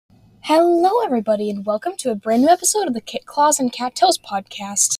Hello, everybody, and welcome to a brand new episode of the Kit Claus and Cat Tails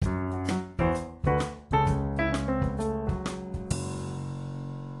podcast.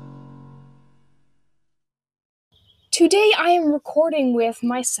 Today I am recording with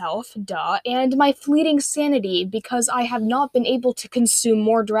myself, and my fleeting sanity because I have not been able to consume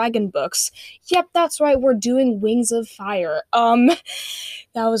more dragon books. Yep, that's right, we're doing Wings of Fire.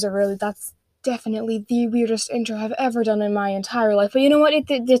 That's definitely the weirdest intro I've ever done in my entire life, but you know what,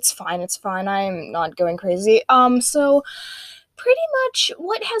 it's fine, I'm not going crazy. So pretty much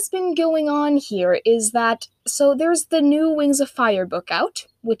what has been going on here is that, so there's the new Wings of Fire book out,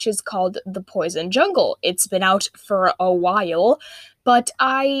 which is called The Poison Jungle. It's been out for a while, but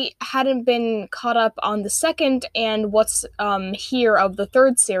I hadn't been caught up on the second and what's here of the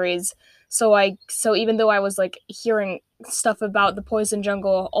third series, so even though I was like hearing stuff about The Poison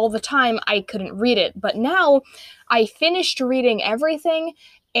Jungle all the time, I couldn't read it. But now I finished reading everything,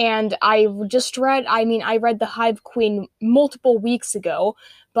 and I read The Hive Queen multiple weeks ago,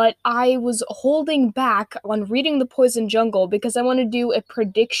 but I was holding back on reading The Poison Jungle because I want to do a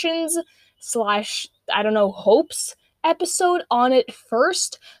predictions slash, I don't know, hopes episode on it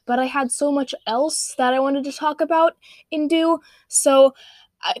first, but I had so much else that I wanted to talk about and do, so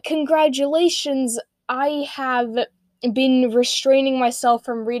congratulations, I have been restraining myself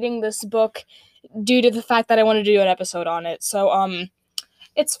from reading this book due to the fact that I wanted to do an episode on it, so,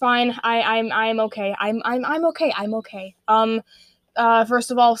 it's fine. I'm okay. I'm okay. First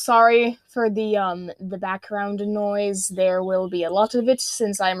of all, sorry for the background noise. There will be a lot of it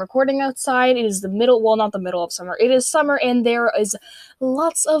since I'm recording outside. It is not the middle of summer. It is summer and there is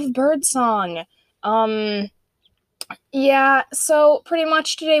lots of birdsong. Yeah, so pretty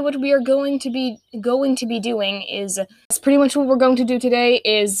much today what we are going to be doing is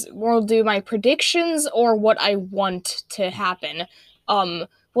we'll do my predictions or what I want to happen. Well,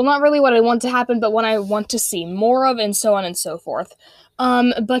 not really what I want to happen, but what I want to see more of, and so on and so forth.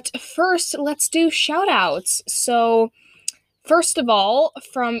 But first, let's do shoutouts. So, first of all,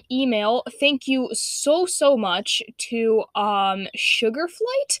 from email, thank you so much to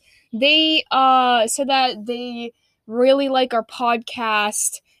Sugarflight. They said that they really like our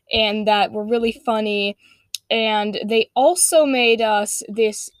podcast and that we're really funny, and they also made us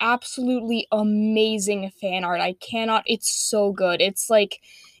this absolutely amazing fan art. It's so good. It's me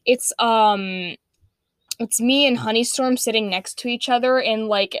and Honeystorm sitting next to each other, and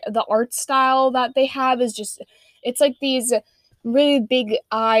like the art style that they have is just, it's like these really big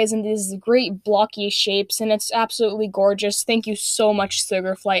eyes and these great blocky shapes, and it's absolutely gorgeous. Thank you so much,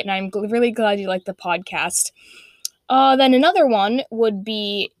 Sugarflight, and I'm really glad you like the podcast. Then another one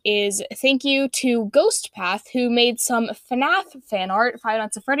is thank you to Ghostpath, who made some FNAF fan art, Five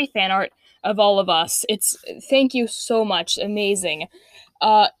Nights at Freddy fan art of all of us. Thank you so much, amazing.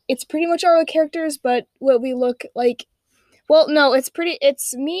 It's pretty much our characters, but what we look like, well, no, it's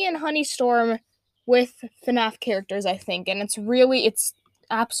me and Honeystorm with FNAF characters, I think, and it's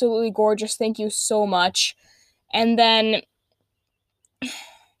absolutely gorgeous. Thank you so much. And then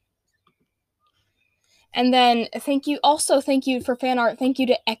thank you for fan art. Thank you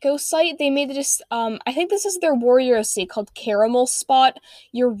to Echo Sight. They made this, I think this is their Warrior C called Caramel Spot.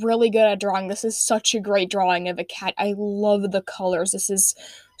 You're really good at drawing. This is such a great drawing of a cat. I love the colors. This is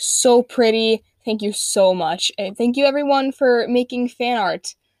so pretty. Thank you so much. And thank you everyone for making fan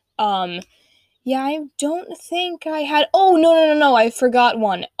art. Yeah, I don't think I had, oh, no, I forgot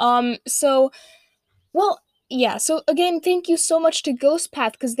one. So again, thank you so much to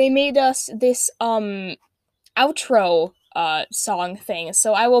Ghostpath, because they made us this, outro song thing.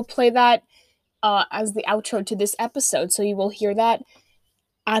 So I will play that as the outro to this episode, so you will hear that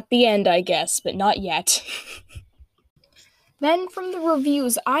at the end, I guess, but not yet. Then from the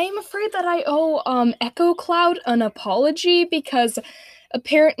reviews, I am afraid that I owe Echo Cloud an apology, because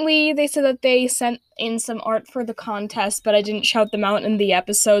apparently they said that they sent in some art for the contest, but I didn't shout them out in the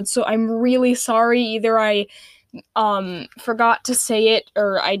episode, so I'm really sorry. Either I forgot to say it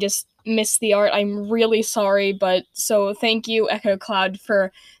or I just missed the art. I'm really sorry, but so thank you, Echo Cloud,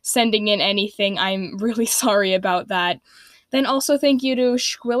 for sending in anything. I'm really sorry about that. Then also thank you to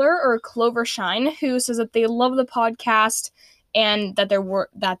Squiller or Clovershine, who says that they love the podcast and that they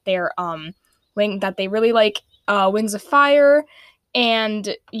really like Wings of Fire.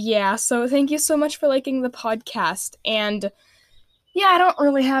 And yeah, so thank you so much for liking the podcast. And yeah, I don't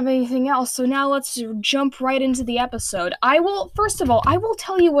really have anything else, so now let's jump right into the episode. First of all, I will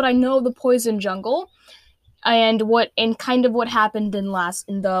tell you what I know of the Poison Jungle, and kind of what happened in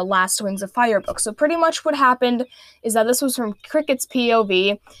the last Wings of Fire book. So pretty much what happened is that this was from Cricket's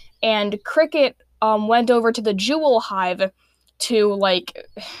POV, and Cricket went over to the Jewel Hive to like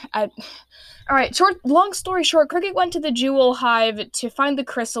at all right, long story short, Cricket went to the Jewel Hive to find the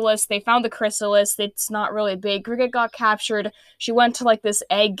chrysalis. They found the chrysalis. It's not really big. Cricket got captured. She went to like this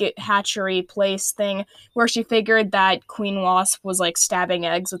egg hatchery place thing where she figured that Queen Wasp was like stabbing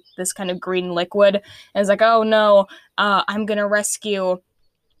eggs with this kind of green liquid. And it's like, oh no, I'm gonna rescue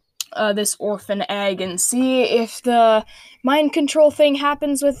this orphan egg and see if the mind control thing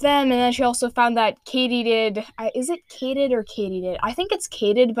happens with them. And then she also found that Katydid. Is it Katyd or Katydid? I think it's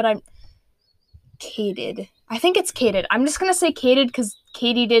Katyd, but I'm Katyd. I think it's Katyd. I'm just gonna say Katyd because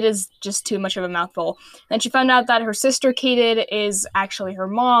Katydid is just too much of a mouthful. Then she found out that her sister Katyd is actually her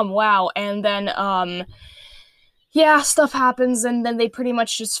mom. Wow. And then yeah, stuff happens, and then they pretty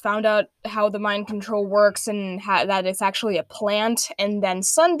much just found out how the mind control works and that it's actually a plant. And then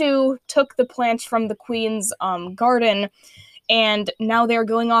Sundew took the plant from the queen's garden, and now they're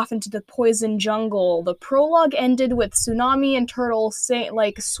going off into the poison jungle. The prologue ended with Tsunami and Turtle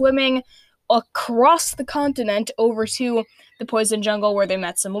swimming across the continent over to the poison jungle where they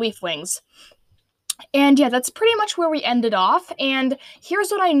met some leafwings. And yeah, that's pretty much where we ended off. And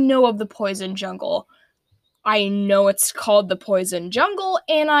here's what I know of the poison jungle. I know it's called the Poison Jungle,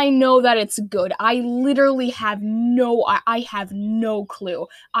 and I know that it's good. I literally have I have no clue.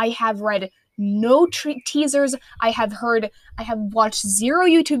 I have read no teasers. I have watched 0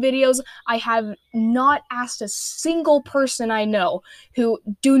 YouTube videos. I have not asked a single person I know who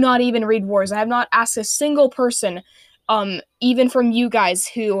do not even read wars. I have not asked a single person, even from you guys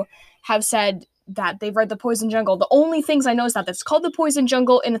who have said that they've read The Poison Jungle. The only things I know is that it's called The Poison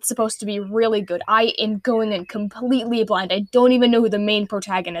Jungle and it's supposed to be really good. I am going in completely blind. I don't even know who the main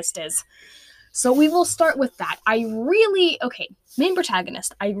protagonist is. So we will start with that. Main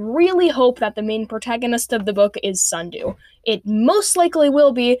protagonist. I really hope that the main protagonist of the book is Sundew. It most likely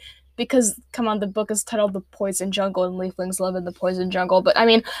will be because, come on, the book is titled The Poison Jungle and leaflings live in the Poison Jungle. But I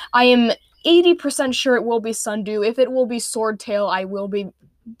mean, I am 80% sure it will be Sundew. If it will be Swordtail, I will be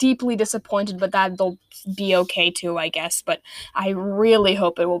deeply disappointed, but that'll be okay too, I guess. But I really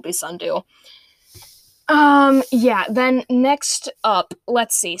hope it will be Sundew. Yeah, then next up,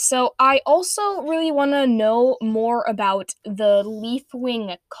 let's see. So I also really want to know more about the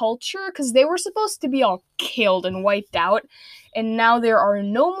Leafwing culture, because they were supposed to be all killed and wiped out, and now there are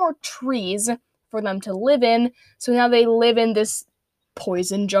no more trees for them to live in, so now they live in this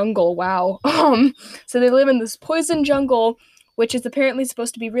poison jungle. Wow. So they live in this poison jungle, which is apparently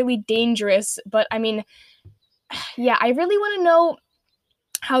supposed to be really dangerous, but I mean, yeah, I really want to know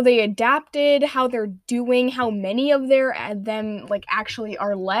how they adapted, how they're doing, how many of them like actually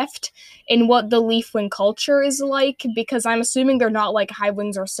are left, and what the Leafwing culture is like, because I'm assuming they're not like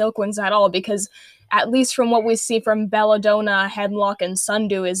Hivewings or Silkwings at all, because at least from what we see from Belladonna, Hemlock, and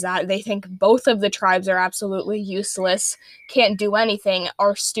Sundew is that they think both of the tribes are absolutely useless, can't do anything,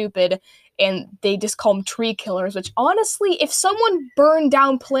 are stupid, and they just call them tree killers, which honestly, if someone burned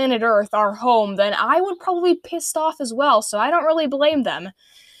down planet Earth, our home, then I would probably be pissed off as well, so I don't really blame them.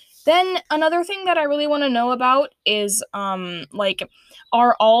 Then another thing that I really want to know about is,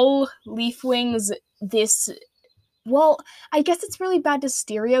 are all Leafwings this... Well, I guess it's really bad to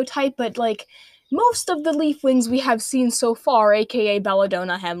stereotype, but, like, most of the Leafwings we have seen so far, aka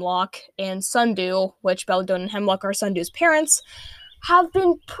Belladonna, Hemlock, and Sundew, which Belladonna and Hemlock are Sundew's parents, have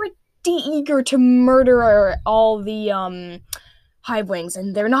been pretty eager to murder all the, Hivewings,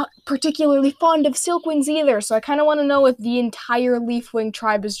 and they're not particularly fond of Silkwings either, so I kind of want to know if the entire Leafwing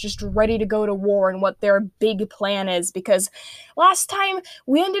tribe is just ready to go to war and what their big plan is, because last time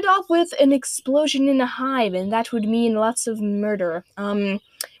we ended up with an explosion in a hive, and that would mean lots of murder,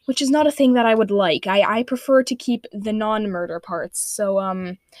 which is not a thing that I would like. I prefer to keep the non-murder parts, so,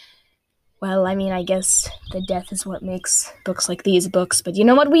 well, I mean, I guess the death is what makes books like these books, but you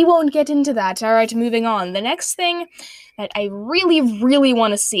know what? We won't get into that. Alright, moving on. The next thing that I really, really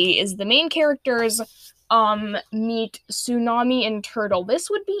want to see is the main characters meet Tsunami and Turtle.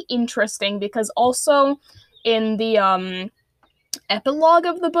 This would be interesting because also in the epilogue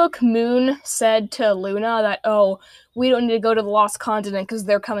of the book, Moon said to Luna that, oh, we don't need to go to the Lost Continent because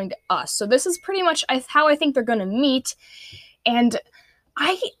they're coming to us. So this is pretty much how I think they're going to meet, and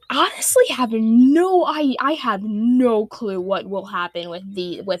I honestly have I have no clue what will happen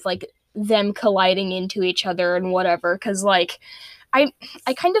with like them colliding into each other and whatever, because like I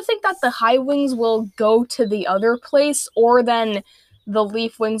kind of think that the Hivewings will go to the other place, or then the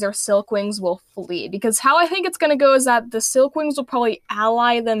Leafwings or Silkwings will flee, because how I think it's going to go is that the Silkwings will probably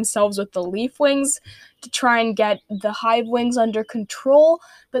ally themselves with the Leafwings to try and get the Hivewings under control,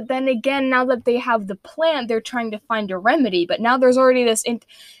 but then again, now that they have the plant, they're trying to find a remedy, but now there's already this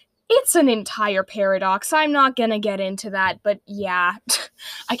It's an entire paradox. I'm not gonna get into that, but yeah.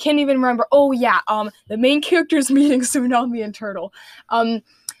 I can't even remember. Oh yeah, the main character's meeting Tsunami and Turtle. Um,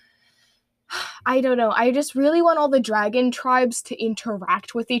 I don't know. I just really want all the dragon tribes to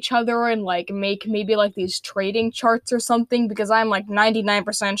interact with each other and like make maybe like these trading charts or something because I'm like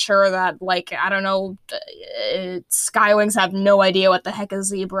 99% sure that like I don't know Skywings have no idea what the heck a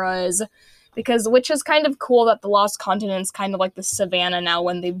zebra is. Because which is kind of cool that the Lost Continent's kind of like the savannah now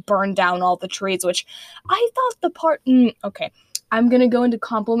when they burn down all the trees, which I thought the part okay. I'm gonna go into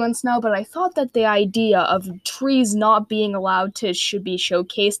compliments now, but I thought that the idea of trees not being allowed to should be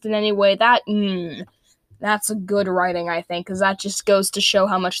showcased in any way, that's a good writing, I think, because that just goes to show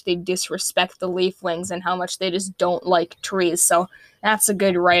how much they disrespect the leaflings and how much they just don't like trees. So that's a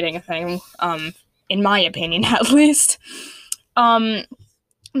good writing thing, in my opinion, at least. Um,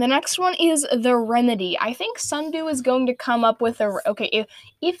 the next one is the remedy. I think Sundew is going to come up with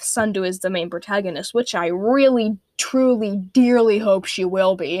if Sundew is the main protagonist, which I really, truly, dearly hope she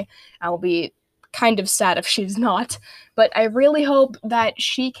will be. I'll be kind of sad if she's not. But I really hope that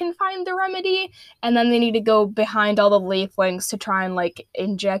she can find the remedy, and then they need to go behind all the leaflings to try and like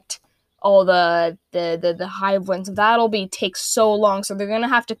inject all the hive wings. That'll take so long, so they're gonna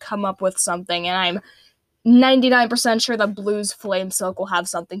have to come up with something, and I'm 99% sure that Blue's Flame Silk will have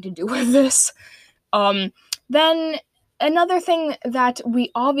something to do with this. Then another thing that we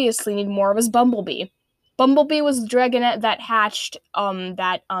obviously need more of is Bumblebee. Bumblebee was the dragonette that hatched,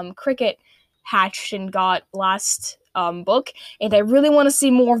 Cricket hatched and got last book, and I really want to see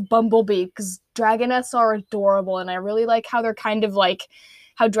more of Bumblebee because dragonettes are adorable, and I really like how they're kind of like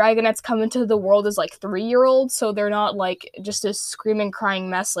how dragonettes come into the world as like 3-year-olds, so they're not like just a screaming, crying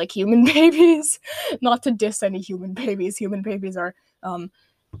mess like human babies. Not to diss any human babies. Human babies are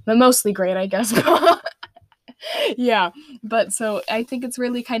mostly great, I guess. Yeah, but so I think it's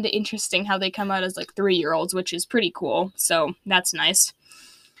really kind of interesting how they come out as like 3-year-olds, which is pretty cool. So that's nice.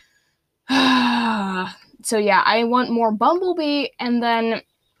 So yeah, I want more Bumblebee, and then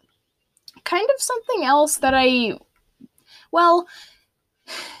kind of something else that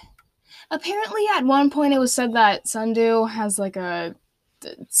apparently at one point it was said that Sundew has like a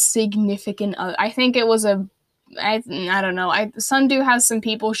significant I think it was I don't know. Sundew has some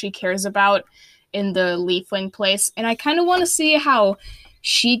people she cares about in the Leafling place, and I kind of want to see how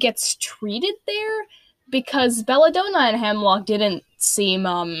she gets treated there because Belladonna and Hemlock didn't seem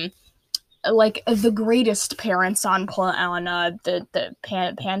like the greatest parents on the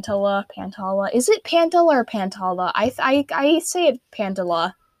Pantala. Is it Pantala or Pantala? I say it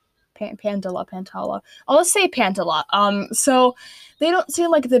Pantala. Pantala. I'll say Pantala. So they don't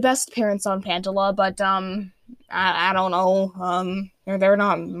seem like the best parents on Pantala, but I don't know. They're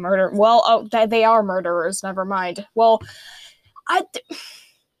not murder. Well, they are murderers. Never mind. Well,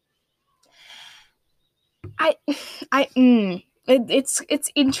 it's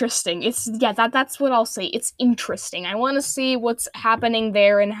interesting. That's what I'll say. It's interesting. I want to see what's happening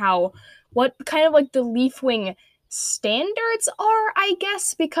there and what kind of like the Leafwing standards are, I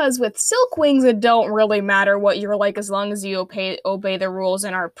guess, because with Silkwings it don't really matter what you're like as long as you obey the rules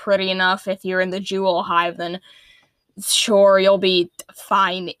and are pretty enough. If you're in the Jewel Hive, then sure, you'll be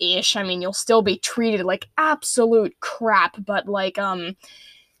fine-ish. I mean, you'll still be treated like absolute crap, but like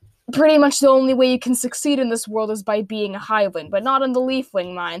pretty much the only way you can succeed in this world is by being a Hiveling, but not in the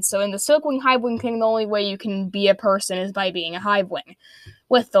Leafwing mind. So in the Silkwing Hivewing King, the only way you can be a person is by being a Hivewing.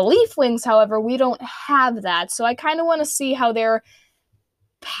 With the Leaflings, however, we don't have that, so I kind of want to see how their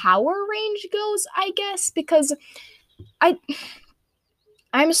power range goes, I guess, because I'm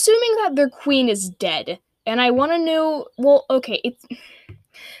assuming that their queen is dead, and I want to know, well, okay,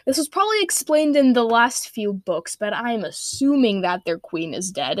 this was probably explained in the last few books, but I'm assuming that their queen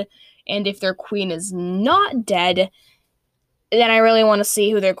is dead, and if their queen is not dead, then I really want to see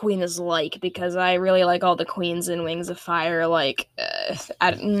who their queen is like, because I really like all the queens in Wings of Fire, like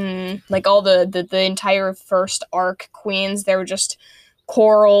all the entire first arc queens. They were just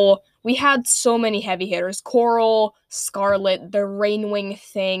Coral. We had so many heavy hitters: Coral, Scarlet, the Rainwing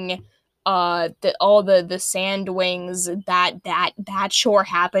thing, all the Sandwings. That sure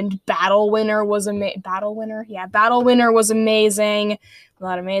happened. Battle Winner was amazing.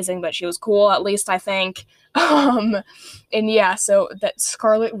 Not amazing, but she was cool, at least I think. And yeah, so that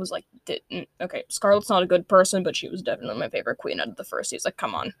Scarlet was like, okay, Scarlet's not a good person, but she was definitely my favorite queen out of the first season. Like,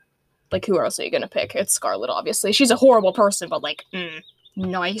 come on. Like, who else are you gonna pick? It's Scarlet, obviously. She's a horrible person, but like,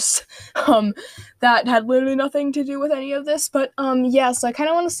 nice. That had literally nothing to do with any of this, but yeah, so I kind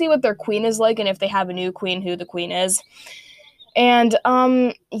of want to see what their queen is like, and if they have a new queen, who the queen is. And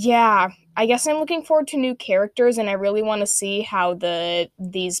yeah, I guess I'm looking forward to new characters, and I really want to see how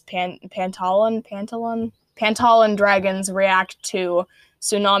these Pantalon dragons react to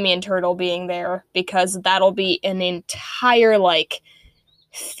Tsunami and Turtle being there, because that'll be an entire like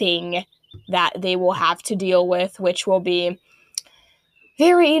thing that they will have to deal with, which will be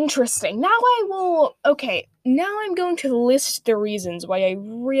very interesting. Now I'm going to list the reasons why I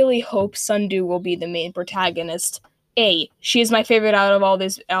really hope Sundew will be the main protagonist. A, she is my favorite out of all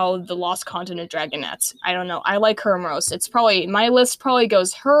of the Lost Continent Dragonettes. I don't know. I like her most. It's probably, my list probably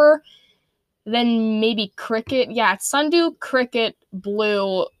goes her, then maybe Cricket. Yeah, it's Sundew, Cricket,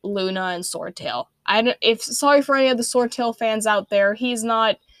 Blue, Luna, and Swordtail. Sorry for any of the Swordtail fans out there. He's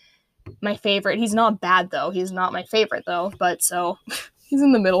not my favorite. He's not bad though. He's not my favorite though. But so he's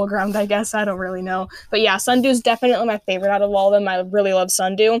in the middle ground, I guess. I don't really know. But yeah, Sundew's definitely my favorite out of all of them. I really love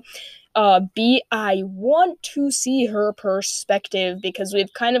Sundew. B, I want to see her perspective, because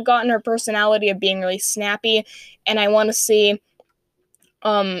we've kind of gotten her personality of being really snappy, and I want to see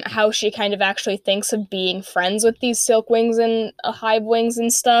how she kind of actually thinks of being friends with these Silkwings and Hivewings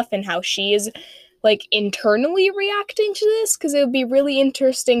and stuff, and how she is like internally reacting to this, because it would be really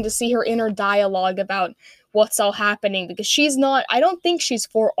interesting to see her inner dialogue about what's all happening, because I don't think she's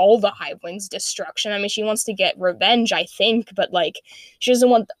for all the Hivewings destruction. I mean, she wants to get revenge, I think, but like she doesn't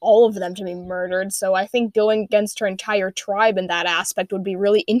want all of them to be murdered. So I think going against her entire tribe in that aspect would be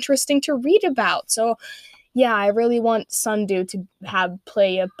really interesting to read about. So yeah, I really want Sundew to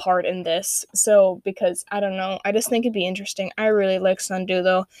play a part in this. So, because I don't know, I just think it'd be interesting. I really like Sundew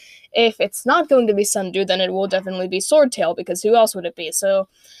though. If it's not going to be Sundew, then it will definitely be Swordtail, because who else would it be? So,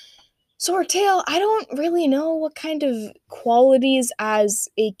 Swordtail, I don't really know what kind of qualities as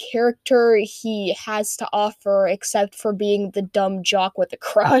a character he has to offer, except for being the dumb jock with a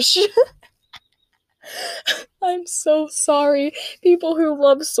crush. I'm so sorry. People who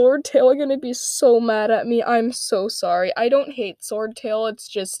love Swordtail are gonna be so mad at me. I'm so sorry. I don't hate Swordtail, it's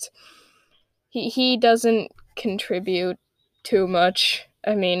just he doesn't contribute too much.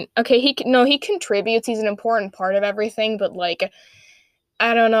 I mean, okay, he contributes. He's an important part of everything, but like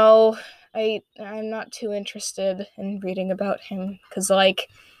I don't know. I'm not too interested in reading about him, cuz like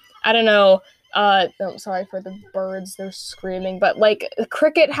I don't know. Oh, sorry for the birds, they're screaming. But like,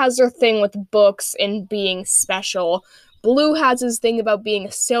 Cricket has her thing with books and being special. Blue has his thing about being a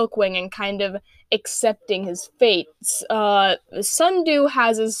Silkwing and kind of accepting his fate. Sundew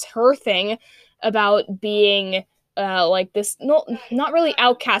has her thing about being like this, not really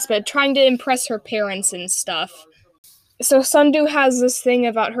outcast, but trying to impress her parents and stuff. So Sundew has this thing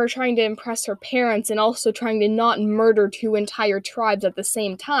about her trying to impress her parents and also trying to not murder two entire tribes at the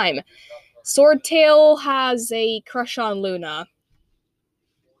same time. Swordtail has a crush on Luna.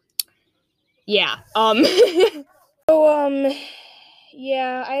 Yeah. So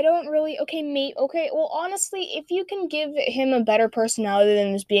yeah, I don't really well honestly, if you can give him a better personality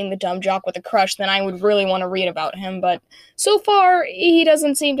than just being the dumb jock with a crush, then I would really want to read about him, but so far he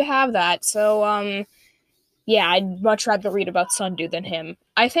doesn't seem to have that. So yeah, I'd much rather read about Sundew than him.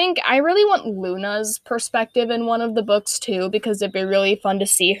 I think I really want Luna's perspective in one of the books too, because it'd be really fun to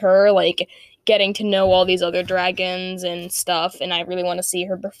see her like getting to know all these other dragons and stuff, and I really want to see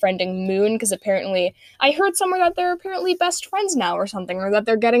her befriending Moon, because apparently I heard somewhere that they're apparently best friends now or something, or that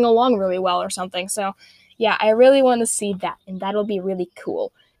they're getting along really well or something. So yeah, I really want to see that, and that'll be really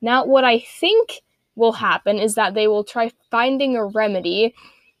cool. Now, what I think will happen is that they will try finding a remedy,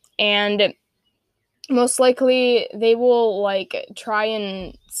 and most likely they will like try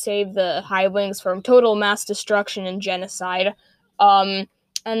and save the Hivewings from total mass destruction and genocide. And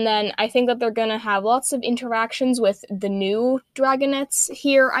then I think that they're gonna have lots of interactions with the new dragonets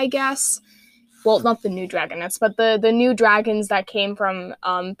here, I guess. Well, not the new dragonets, but the new dragons that came from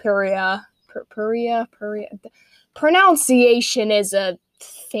Puria. Puria. Pronunciation is a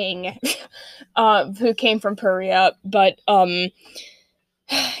thing. Who came from Puria, but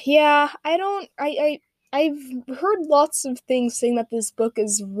yeah, I've heard lots of things saying that this book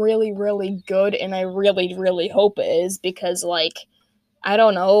is really, really good, and I really, really hope it is, because like I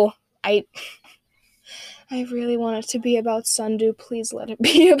don't know, I I really want it to be about Sundew. Please let it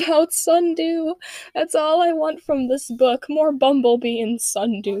be about Sundew. That's all I want from this book. More Bumblebee and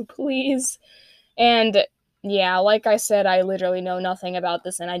Sundew, please. And yeah, like I said, I literally know nothing about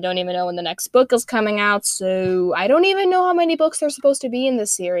this, and I don't even know when the next book is coming out, so I don't even know how many books there's supposed to be in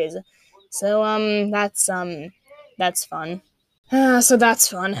this series. So, that's fun. So that's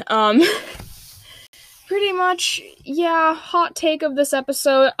fun. Pretty much, yeah, hot take of this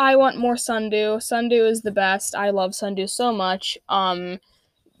episode, I want more Sundew. Sundew is the best. I love Sundew so much.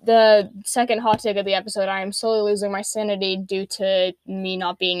 the second hot take of the episode, I am slowly losing my sanity due to me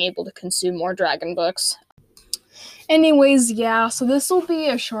not being able to consume more dragon books. Anyways, yeah, so this will be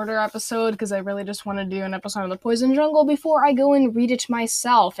a shorter episode because I really just want to do an episode of The Poison Jungle before I go and read it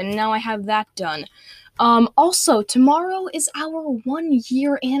myself, and now I have that done. Also, tomorrow is our 1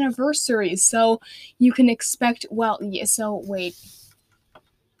 year anniversary, so you can expect, tomorrow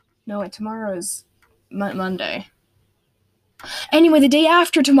is Monday. Anyway, the day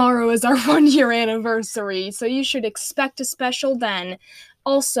after tomorrow is our 1 year anniversary, so you should expect a special then.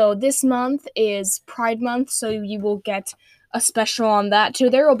 Also, this month is Pride Month, so you will get a special on that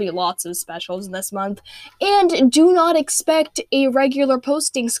too. There will be lots of specials this month. And do not expect a regular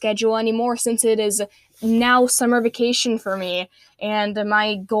posting schedule anymore since it is now summer vacation for me. And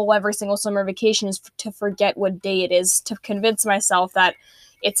my goal every single summer vacation is to forget what day it is, to convince myself that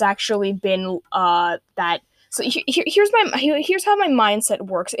it's actually been So here's how my mindset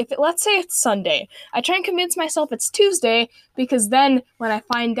works. Let's say it's Sunday, I try and convince myself it's Tuesday, because then when I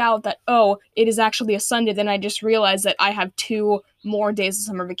find out that it is actually a Sunday, then I just realize that I have 2 more days of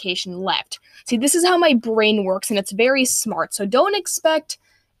summer vacation left. See, this is how my brain works, and it's very smart. So don't expect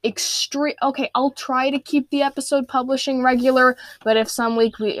extreme. Okay, I'll try to keep the episode publishing regular, but if some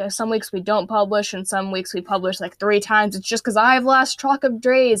weeks we don't publish, and some weeks we publish like 3 times, it's just because I have lost track of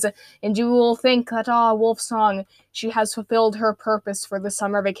days, and you will think that Wolfsong, she has fulfilled her purpose for the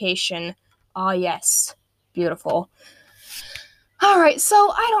summer vacation. Yes, beautiful. Alright, so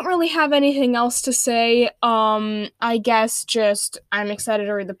I don't really have anything else to say. I guess just I'm excited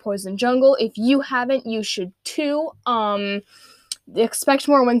to read The Poison Jungle. If you haven't, you should too. Expect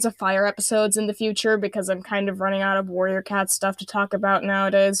more Wings of Fire episodes in the future, because I'm kind of running out of Warrior Cat stuff to talk about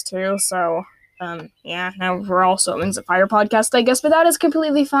nowadays too, so now we're also Wings of Fire podcast, I guess, but that is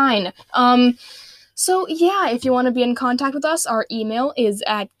completely fine. So yeah, if you want to be in contact with us, our email is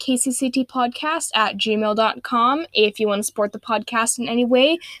at kcctpodcast@gmail.com. If you want to support the podcast in any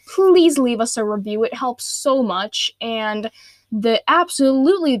way, please leave us a review. It helps so much, and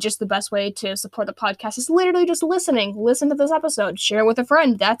absolutely just the best way to support the podcast is literally just listening. Listen to this episode, share it with a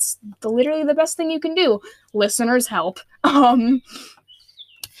friend. That's literally the best thing you can do. Listeners help.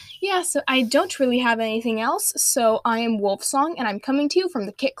 Yeah, so I don't really have anything else, so I am Wolfsong, and I'm coming to you from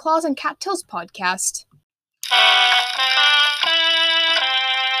the Kit Claws and Cattails podcast.